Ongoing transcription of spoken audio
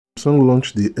Samsung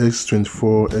launched the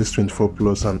S24, S24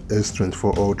 Plus and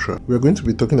S24 Ultra. We are going to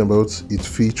be talking about its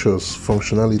features,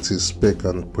 functionality, spec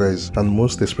and price, and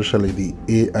most especially the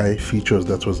AI features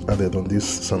that was added on this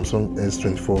Samsung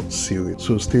S24 series.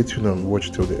 So stay tuned and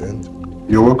watch till the end.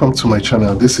 You're welcome to my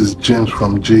channel. This is James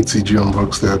from JTG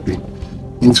Unbox Therapy.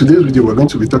 In today's video, we're going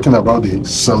to be talking about the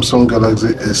Samsung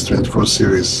Galaxy S24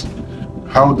 series.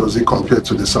 How does it compare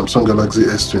to the Samsung Galaxy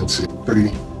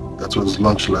S23 that was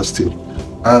launched last year?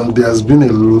 And there has been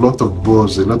a lot of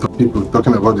buzz, a lot of people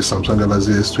talking about the Samsung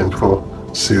Galaxy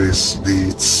S24 series,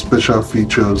 the special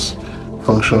features,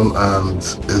 function, and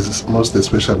most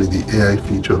especially the AI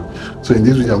feature. So in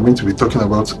this video, I'm going to be talking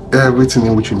about everything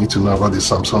in which you need to know about the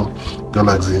Samsung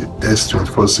Galaxy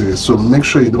S24 series. So make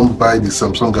sure you don't buy the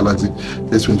Samsung Galaxy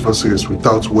S24 series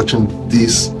without watching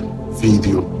this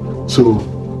video. So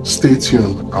stay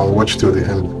tuned and watch till the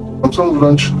end. Samsung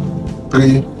launched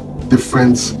 3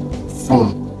 different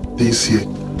phone this year.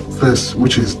 First,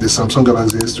 which is the Samsung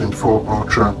Galaxy S24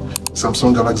 Ultra,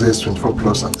 Samsung Galaxy S24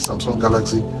 Plus, and the Samsung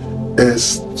Galaxy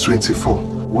S24.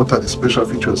 What are the special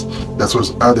features that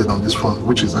was added on this phone,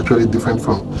 which is actually different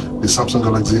from the Samsung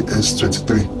Galaxy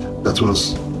S23 that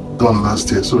was done last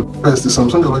year? So first, the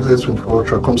Samsung Galaxy S24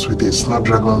 Ultra comes with a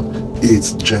Snapdragon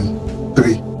 8 Gen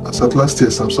 3. As at last year,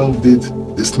 Samsung did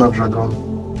the Snapdragon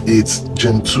 8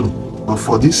 Gen 2. But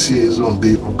for this year's own,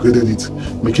 they upgraded it,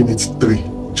 making it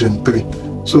Gen 3.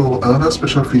 So another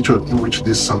special feature in which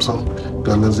this Samsung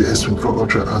Galaxy S24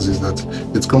 Ultra has is that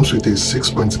it comes with a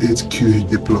 6.8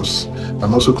 QHD Plus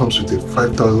and also comes with a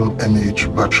 5000 mAh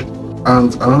battery.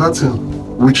 And another thing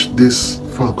which this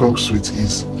phone comes with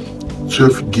is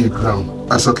 12 gig RAM.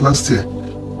 As at last year,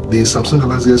 the Samsung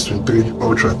Galaxy S23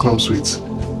 Ultra comes with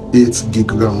 8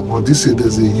 gig RAM, but this year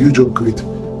there's a huge upgrade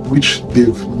which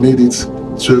they've made it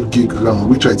 12 gig RAM,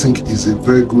 which I think is a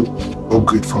very good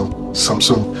upgrade from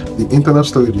Samsung. The internal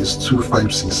storage is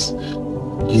 256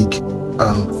 gig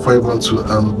and 512,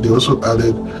 and they also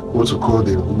added what we call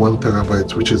the 1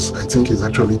 terabyte, which is I think is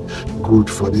actually good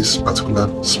for this particular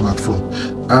smartphone.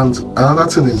 And another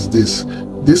thing is this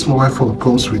mobile phone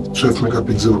comes with 12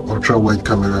 megapixel ultra wide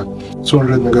camera,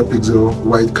 200 megapixel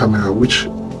wide camera, which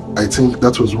I think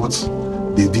that was what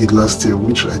they did last year,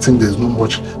 which I think there's not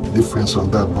much difference on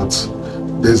that. But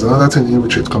there's another thing in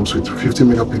which it comes with 50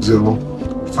 megapixel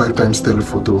 5 times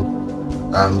telephoto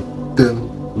and 10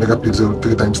 megapixel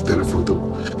 3 times telephoto.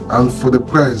 And for the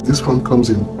price, this phone comes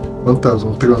in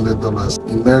 $1,300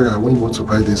 in Naira. When you want to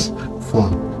buy this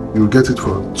phone, you will get it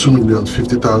for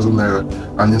 2,050,000 Naira,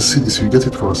 and in cedis you get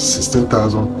it for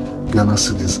 16,000 Ghana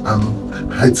cedis. And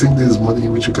I think this is money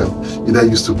in which you can either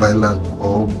use to buy land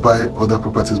or buy other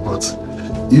properties. But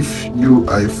if you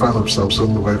are a fan of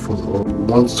Samsung mobile phone or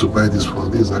want to buy this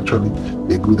phone, this is actually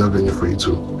a good avenue for you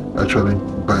to actually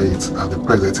buy it. And the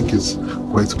price, I think, is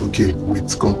quite okay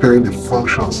with comparing the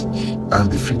functions and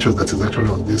the features that is actually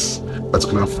on this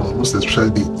particular phone, most especially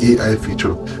the AI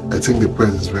feature. I think the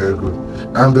price is very good.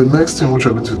 And the next thing which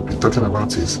we're going to be talking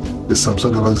about is the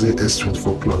Samsung Galaxy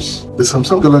S24 Plus. The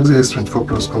Samsung Galaxy S24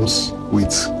 Plus comes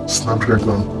with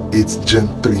Snapdragon 8 Gen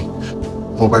 3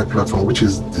 mobile platform, which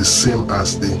is the same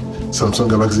as the Samsung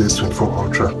Galaxy S24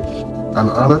 Ultra. And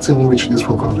another thing which this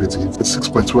phone comes with is a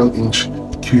 6.1 inch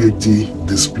QHD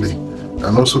display,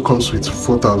 and also comes with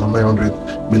 4900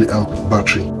 milliamp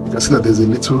battery. You can see that there's a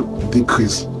little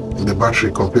decrease in the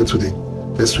battery compared to the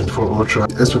S24 Ultra.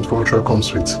 The S24 Ultra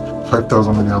comes with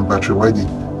 5000 milliamp battery, while the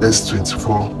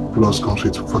S24 Plus comes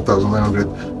with 4900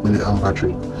 milliamp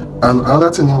battery. And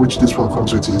another thing in which this phone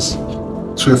comes with is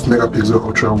 12 megapixel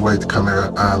ultra wide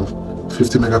camera and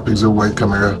 50 megapixel wide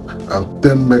camera and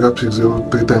 10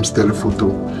 megapixel 3 times telephoto,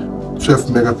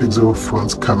 12 megapixel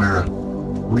front camera,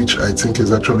 which I think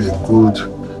is actually a good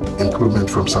improvement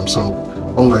from Samsung.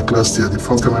 Unlike last year, the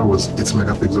front camera was 8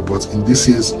 megapixel, but in this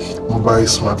year's mobile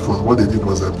smartphone, what they did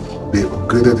was that they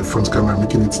upgraded the front camera,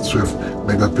 making it 12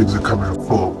 megapixel camera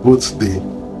for both the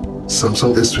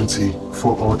Samsung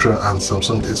S24 Ultra and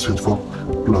Samsung S24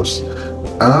 Plus.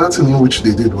 Another thing in which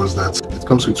they did was that it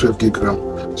comes with 12 gig RAM.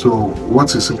 So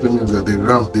what it simply means that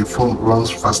the phone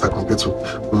runs faster compared to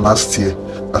last year.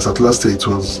 As at last year it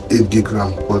was 8 gig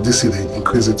RAM, but this year they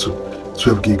increased it to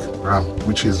 12 gig RAM,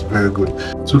 which is very good.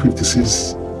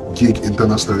 256 gig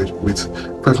internal storage with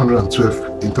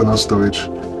 512 internal storage,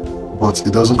 but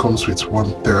it doesn't come with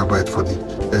 1 terabyte for the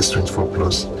S24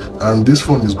 Plus. And this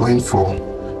phone is going for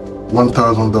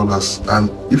 $1,000, and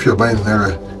if you're buying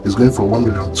Naira, it's going for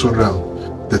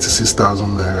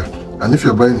 1,236,000 Naira, and if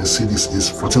you're buying in cedis, it's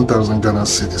 14,000 Ghana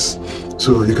cedis.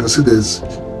 So you can see there's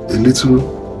a little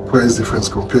price difference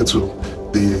compared to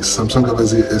the Samsung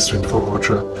Galaxy S24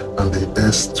 Ultra and the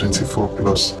S24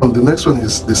 Plus. And the next one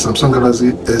is the Samsung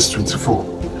Galaxy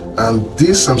S24, and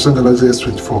this Samsung Galaxy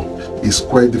S24 is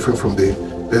quite different from the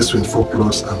S24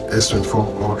 Plus and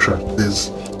S24 Ultra.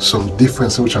 There's some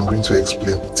difference which I'm going to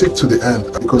explain. Stick to the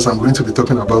end because I'm going to be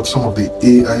talking about some of the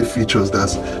AI features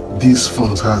that these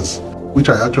phones has, which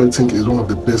I actually think is one of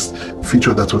the best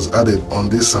features that was added on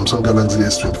this Samsung Galaxy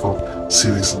S24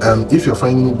 series. And if you're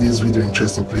finding this video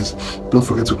interesting, please don't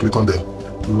forget to click on the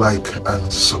like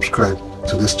and subscribe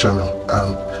to this channel,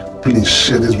 and please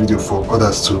share this video for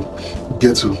others to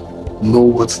get to know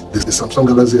what the Samsung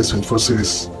Galaxy S24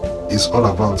 series is all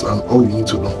about and all you need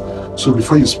to know. So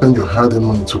before you spend your hard-earned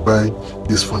money to buy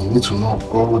this phone, you need to know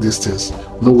all these things,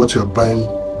 know what you're buying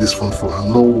this phone for,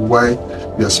 and know why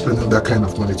you are spending that kind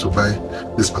of money to buy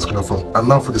this particular phone. And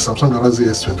now for the Samsung Galaxy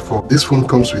S24, this phone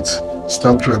comes with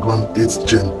Snapdragon 8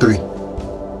 Gen 3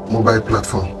 mobile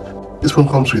platform. This phone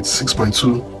comes with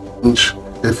 6.2-inch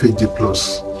FHD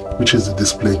Plus, which is the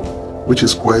display, which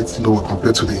is quite lower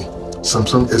compared to the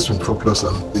Samsung S24 Plus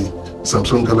and the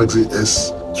Samsung Galaxy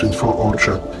S24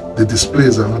 Ultra. The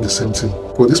displays are not the same thing.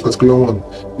 For this particular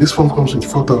one, this phone comes with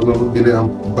 4000 mAh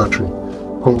battery.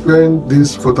 Comparing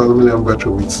this 4000 mAh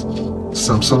battery with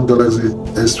Samsung Galaxy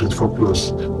S24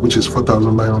 Plus, which is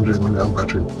 4900 mAh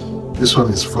battery, this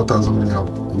one is 4000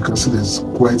 mAh. You can see there's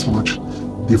quite much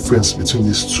difference between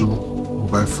these two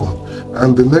mobile phones.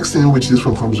 And the next thing which this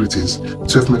phone comes with is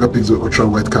 12 megapixel ultra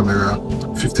wide camera,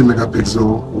 50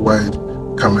 megapixel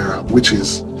wide camera, which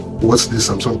is what this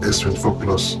Samsung S24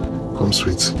 Plus comes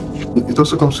with. It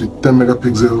also comes with 10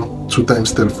 megapixel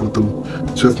 2x telephoto,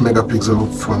 12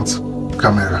 megapixel front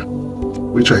camera,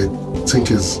 which I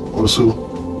think is also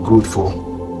good for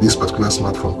this particular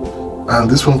smartphone. And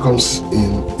this phone comes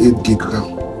in 8 gig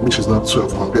RAM, which is not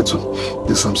 12 compared to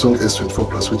the Samsung S24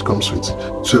 Plus, which comes with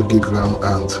 12 gig RAM,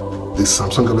 and the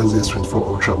Samsung Galaxy S24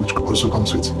 Ultra, which also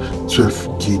comes with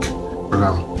 12 gig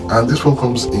RAM. And this phone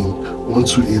comes in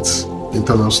 128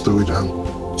 internal storage and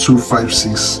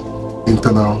 256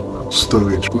 internal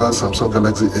storage. Plus Samsung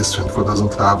Galaxy S24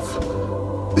 doesn't have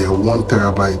the 1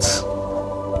 terabyte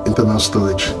internal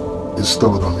storage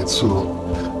installed on it,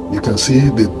 so you can see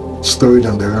the storage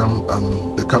and the RAM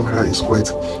and the camera is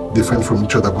quite different from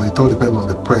each other, but it all depends on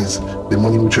the price, the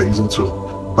money which you're using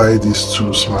to buy these two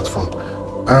smartphones.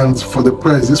 And for the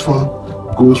price, this phone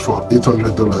goes for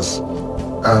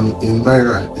 $800, and in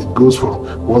Naira it goes for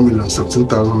 1,017,000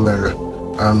 Naira,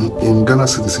 and in Ghana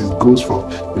cedis it goes for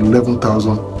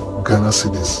 11,000 Ghana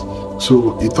cedis.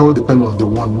 So it all depends on the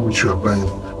one which you are buying,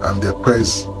 and their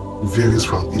price varies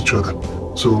from each other.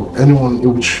 So anyone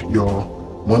in which your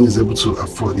money is able to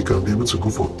afford, you can be able to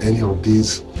go for any of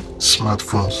these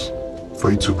smartphones for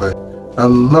you to buy.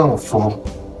 And now for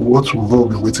what we've all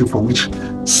been waiting for, which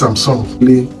Samsung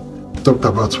really talked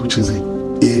about, which is the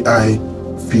AI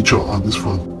feature on this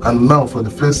phone. And now for the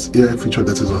first AI feature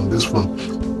that is on this phone,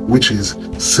 which is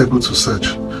Circle to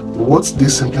Search. What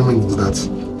this simply means is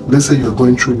that, let's say you're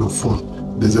going through your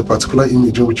phone, there's a particular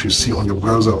image in which you see on your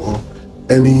browser or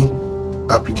any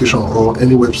application or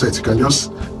any website, you can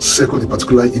just circle the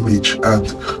particular image,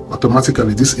 and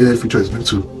automatically this AI feature is going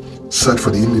to search for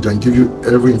the image and give you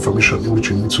every information in which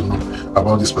you need to know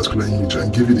about this particular image,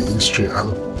 and give you the history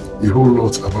and a whole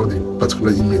lot about the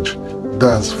particular image.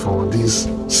 That's for this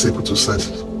Circle to Search.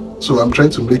 So I'm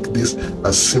trying to make this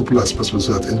as simple as possible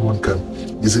so that anyone can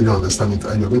easily understand it,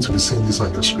 and you're going to be seeing this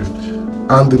on your screen.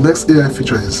 And the next AI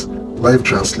feature is Live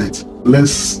Translate.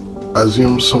 Let's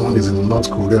assume someone is in North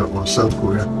Korea or South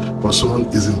Korea, or someone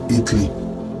is in Italy,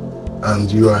 and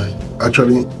you are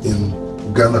actually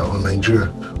in Ghana or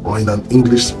Nigeria, or in an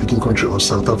English-speaking country or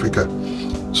South Africa.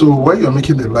 So while you're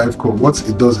making a live call, what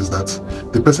it does is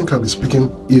that the person can be speaking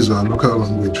his or her local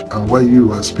language, and while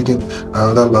you are speaking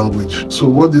another language. So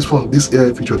what this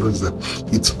AI feature does is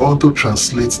that it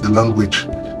auto-translates the language.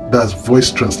 That's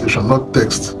voice translation, not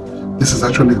text. This is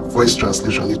actually voice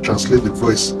translation. It translates the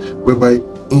voice, whereby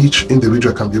each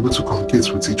individual can be able to communicate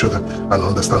with each other and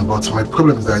understand. But my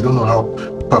problem is that I don't know how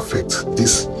perfect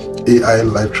this AI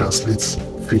live translates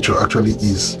feature actually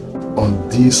is on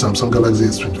the Samsung Galaxy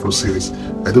S24 series.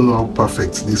 I don't know how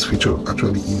perfect this feature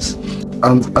actually is.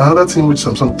 And another thing which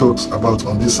Samsung talks about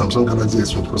on this Samsung Galaxy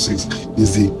S24 series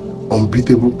is the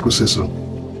unbeatable processor.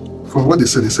 From what they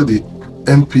said the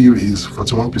NPU is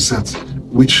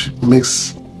 41%, which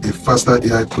makes a faster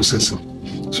AI processing.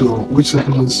 So which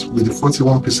simply means with the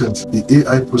 41%, the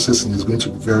AI processing is going to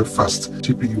be very fast.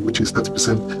 GPU, which is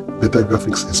 30% better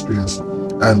graphics experience,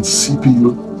 and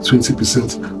CPU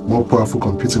 20% more powerful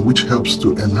computing, which helps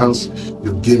to enhance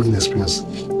your gaming experience.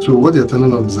 So what they're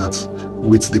telling us is that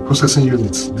with the processing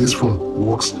units, this phone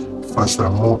works faster,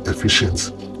 more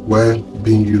efficient while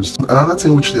being used. Another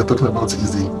thing which they are talking about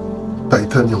is the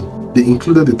titanium. They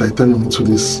included the titanium into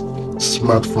this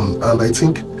smartphone, and I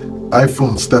think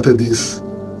iPhone started this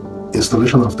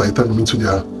installation of titanium into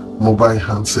their mobile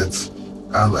handsets,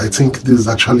 and I think this is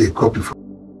actually a copy from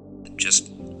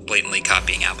just blatantly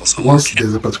copying Apple's homework. Once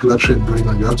there's a particular trend going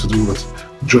on, you have to do what?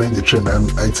 Join the trend, and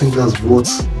I think that's what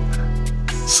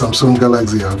Samsung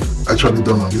Galaxy have actually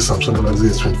done on this Samsung Galaxy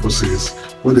S24 series.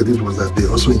 What they did was that they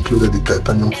also included the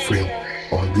titanium frame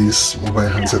on this mobile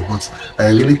handset, but I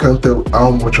really can't tell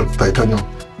how much of titanium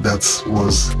that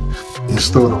was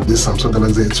installed on this Samsung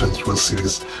Galaxy S24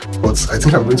 series. But I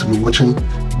think I'm going to be watching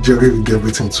Jerry rig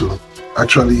everything to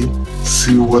actually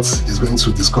see what is going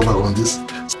to discover on this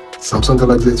Samsung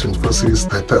Galaxy S24 series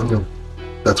titanium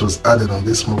that was added on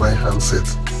this mobile handset.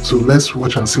 So let's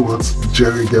watch and see what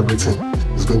Jerry rig everything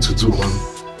is going to do on,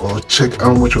 or check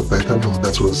how much of titanium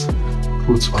that was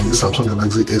put on the Samsung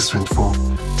Galaxy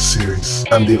S24 series.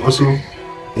 And they also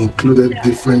included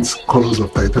different colors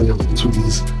of titanium into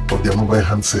these of their mobile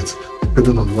handsets.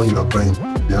 Depending on the one you are buying,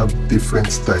 they have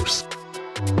different types.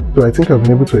 So I think I've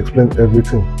been able to explain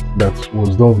everything that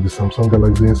was done with the Samsung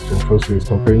Galaxy S24 series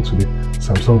comparing to the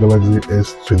Samsung Galaxy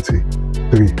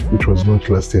S23, which was launched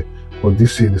last year. But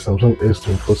this year, the Samsung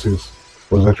S24 series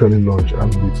was actually launched,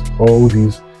 and with all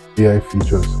these AI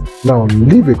features. Now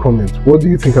leave a comment. What do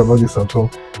you think about the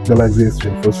Samsung Galaxy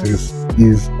S24 series?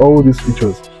 Is all these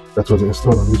features that was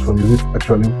installed on this phone, is it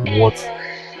actually worth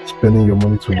spending your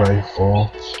money to buy,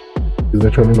 or is it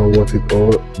actually not worth it?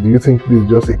 Or do you think this is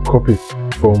just a copy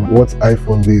from what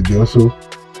iPhone did? They also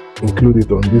include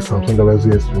it on this Samsung Galaxy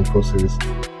S24 series.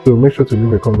 So make sure to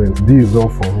leave a comment. This is all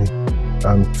for me,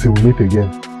 and till we meet again.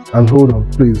 And hold on,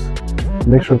 please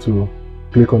make sure to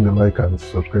click on the like and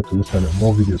subscribe to this channel.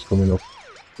 More videos coming up.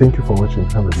 Thank you for watching.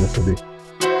 Have a blessed day.